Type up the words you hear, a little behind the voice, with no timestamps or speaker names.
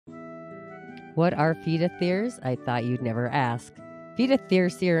What are Phyt'ethers? I thought you'd never ask.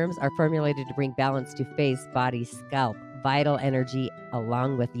 Phyt'ether serums are formulated to bring balance to face, body, scalp, vital energy,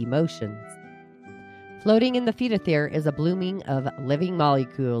 along with emotions. Floating in the Phyt'ether is a blooming of living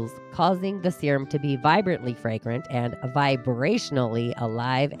molecules, causing the serum to be vibrantly fragrant and vibrationally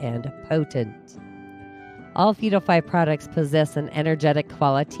alive and potent. All Phyto5 products possess an energetic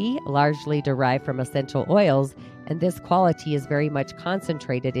quality, largely derived from essential oils, and this quality is very much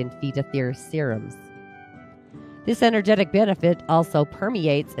concentrated in Phyt'ether serums. This energetic benefit also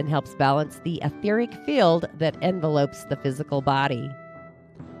permeates and helps balance the etheric field that envelopes the physical body.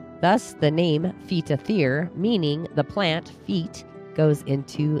 Thus, the name Phyt'ether, meaning the plant Phyt, goes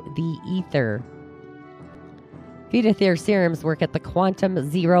into the ether. Phyt'ether serums work at the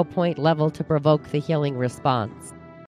quantum 0 point level to provoke the healing response.